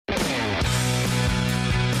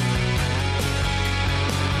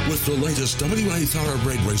With the latest WA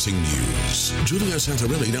thoroughbred racing news, Julio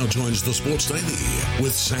Santarelli now joins the Sports Daily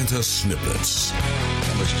with Santa Snippets.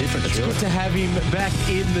 How much different? It's good to have him back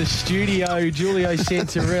in the studio. Julio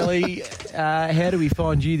Santarelli, how do we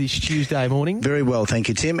find you this Tuesday morning? Very well, thank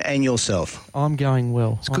you, Tim, and yourself. I'm going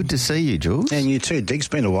well. It's good to see you, Jules. And you too, Dig's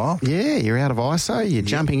been a while. Yeah, you're out of ISO. You're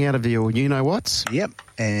jumping out of your you-know-whats. Yep,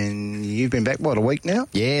 and you've been back, what, a week now?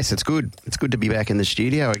 Yes, it's good. It's good to be back in the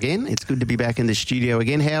studio again.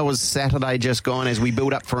 How was Saturday just gone as we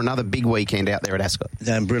build up for another big weekend out there at Ascot?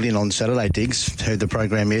 Brilliant on Saturday, Diggs. Heard the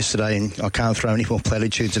program yesterday, and I can't throw any more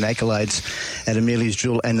platitudes and accolades at Amelia's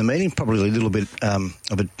Jewel and the meeting. Probably a little bit of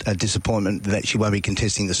a disappointment that she won't be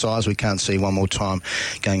contesting the size. We can't see one more time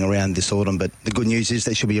going around this autumn, but the good news is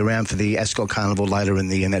that she'll be around for the Ascot Carnival later in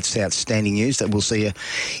the year, and that's outstanding news that we'll see her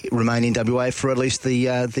remain in WA for at least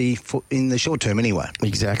in the short term anyway.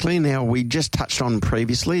 Exactly. Now, we just touched on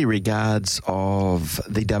previously regards of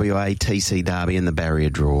the W.A.T.C Derby and the barrier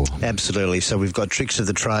draw. Absolutely. So we've got Tricks of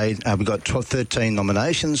the Trade. We've got 13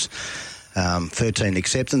 nominations, 13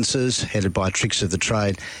 acceptances, headed by Tricks of the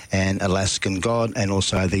Trade and Alaskan God, and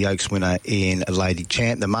also the Oaks winner in Lady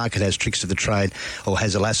Champ. The market has Tricks of the Trade, or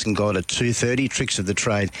has Alaskan God at $2.30. Tricks of the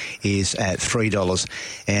Trade is at $3.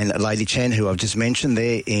 And Lady Champ, who I've just mentioned,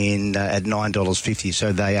 they're in at $9.50.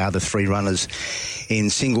 So they are the three runners in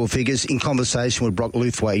single figures. In conversation with Brock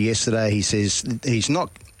Luthway yesterday, he says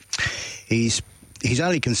his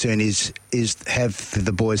only concern is have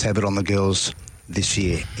the boys have it on the girls this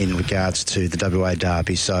year in regards to the WA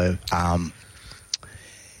Derby. So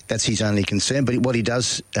that's his only concern. But what he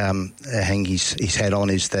does hang his hat on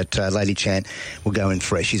is that Lady Chan will go in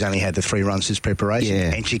fresh. She's only had the 3 runs this preparation,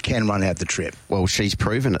 and she can run out the trip. Well, she's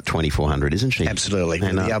proven at 2,400, isn't she? Absolutely.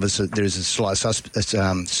 And the others, there is a slight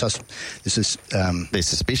they're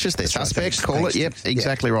suspicious. They're suspects, call it. Yep,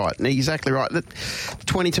 exactly right. Exactly right.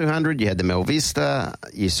 2,200, you had the Mel Vista.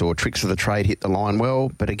 You saw Tricks of the Trade hit the line well.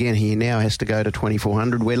 But again, he now has to go to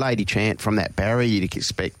 2,400, where Lady Chant from that barrier, you'd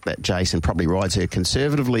expect that Jason probably rides her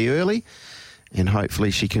conservatively early, and hopefully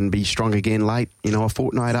she can be strong again late, a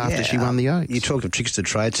fortnight after she won the Oaks. You talk of Tricks of the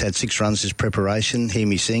Trades, had 6 runs this preparation. Hear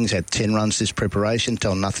Me Sing's had 10 runs this preparation.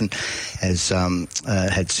 Tell Nothing has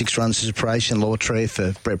had 6 runs this preparation. Law Tree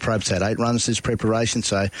for Brett Probst had 8 runs this preparation.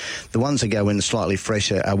 So the ones that go in slightly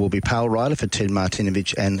fresher will be Pale Rider for Ted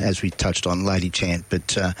Martinovich, and as we touched on, Lady Chant.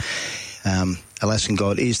 But Alaskan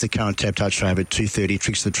God is the current tap touch favourite at $2.30.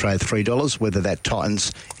 Tricks of the Trade $3. Whether that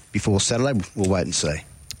tightens before Saturday, we'll wait and see.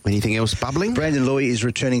 Anything else bubbling? Brandon Loy is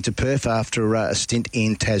returning to Perth after a stint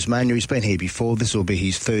in Tasmania. He's been here before. This will be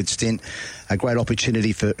his 3rd stint. A great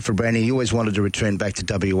opportunity for Brandon. He always wanted to return back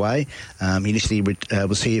to WA. He initially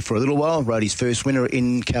was here for a little while, rode his first winner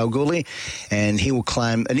in Kalgoorlie, and he will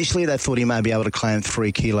claim, initially they thought he may be able to claim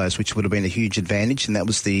 3 kilos, which would have been a huge advantage, and that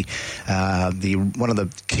was the one of the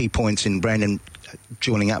key points in Brandon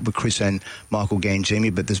joining up with Chris and Michael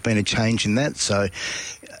Gangemi, but there's been a change in that. So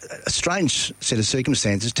a strange set of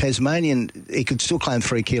circumstances. Tasmanian, he could still claim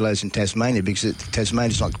 3 kilos in Tasmania because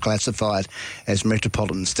Tasmania's not classified as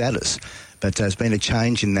metropolitan status. But there's been a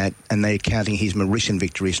change in that, and they're counting his Mauritian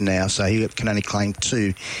victories now, so he can only claim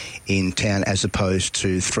 2 in town as opposed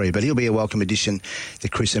to 3. But he'll be a welcome addition to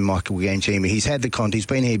Chris and Michael Gangemi. He's had the contact. He's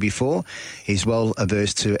been here before. He's well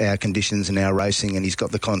averse to our conditions and our racing, and he's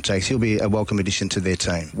got the contacts. He'll be a welcome addition to their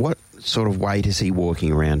team. What sort of weight is he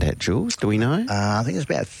walking around at, Jules? Do we know? I think it's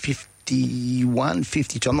about 51,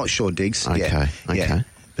 52. I'm not sure, Diggs. Okay. Yeah.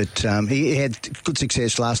 But he had good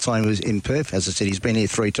success last time he was in Perth. As I said, he's been here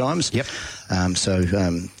 3 times. Yep. And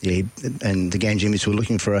the Gangemis were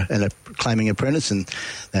looking for a claiming apprentice, and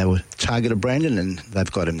they were targeted Brandon, and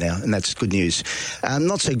they've got him now, and that's good news.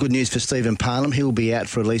 Not so good news for Stephen Parnham. He'll be out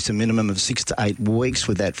for at least a minimum of 6 to 8 weeks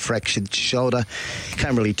with that fractured shoulder.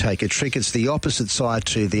 Can't really take a trick. It's the opposite side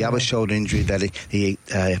to the other shoulder injury that he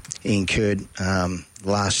incurred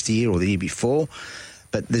last year or the year before.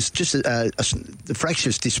 But there's just the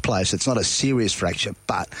fracture's displaced. It's not a serious fracture,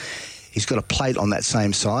 but he's got a plate on that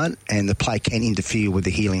same side, and the plate can interfere with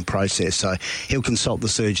the healing process. So he'll consult the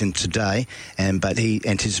surgeon today, but he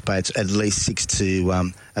anticipates at least 6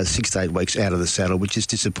 to 8 weeks out of the saddle, which is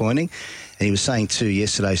disappointing. And he was saying too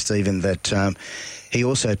yesterday, Stephen, that he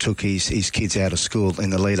also took his kids out of school in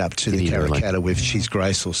the lead up to the Karrakatta with She's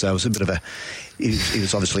Graceful. So it was a bit of he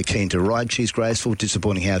was obviously keen to ride She's Graceful.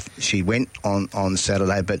 Disappointing how she went on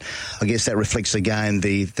Saturday, but I guess that reflects again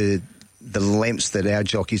the lengths that our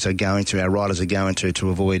jockeys are going to, our riders are going to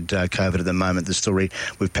avoid COVID at the moment. The story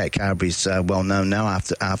with Pat Carberry is well known now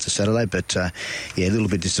after Saturday, but a little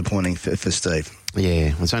bit disappointing for Steve.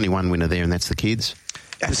 Yeah, there's only one winner there, and that's the kids.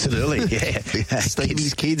 Absolutely, yeah.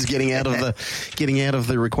 Stevie's kids getting out of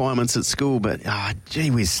the requirements at school, but gee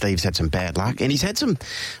whiz, Steve's had some bad luck, and he's had some,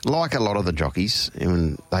 like a lot of the jockeys,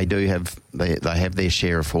 and they have their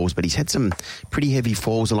share of falls, but he's had some pretty heavy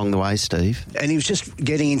falls along the way, Steve. And he was just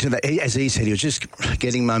getting into that, as he said, he was just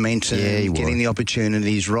getting momentum, getting the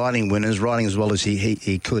opportunities, riding winners, riding as well as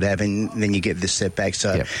he could have, and then you get this setback.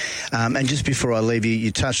 So, yep. And just before I leave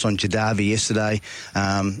you touched on Derby yesterday.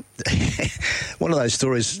 One of those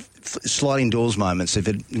stories, sliding doors moments. If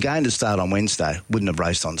it going to start on Wednesday, wouldn't have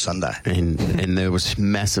raced on Sunday. And there was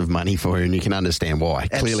massive money for her, and you can understand why.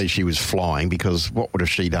 Clearly she was flying, because what would have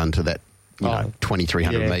she done to that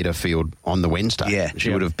 2,300 metre field on the Wednesday? Yeah.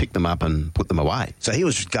 She would have picked them up and put them away. So he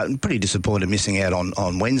was pretty disappointed missing out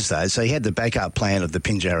on Wednesday. So he had the backup plan of the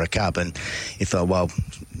Pinjarra Cup, and he thought, well,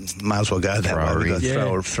 may as well go that way. We've got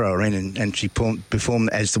to throw her in, and she performed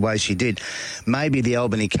as the way she did. Maybe the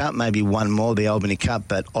Albany Cup, maybe one more the Albany Cup,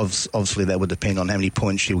 but obviously that would depend on how many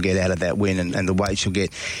points she'll get out of that win and the weight she'll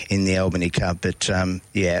get in the Albany Cup. But a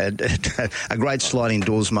great sliding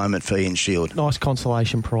doors moment for Ian Shield. Nice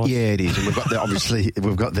consolation prize. Yeah, it is. And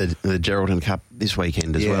we've got the Geraldton Cup this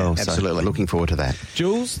weekend as well. Absolutely. So looking forward to that.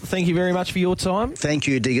 Jules, thank you very much for your time. Thank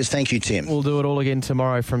you, Diggers. Thank you, Tim. We'll do it all again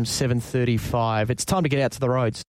tomorrow from 7:35. It's time to get out to the roads.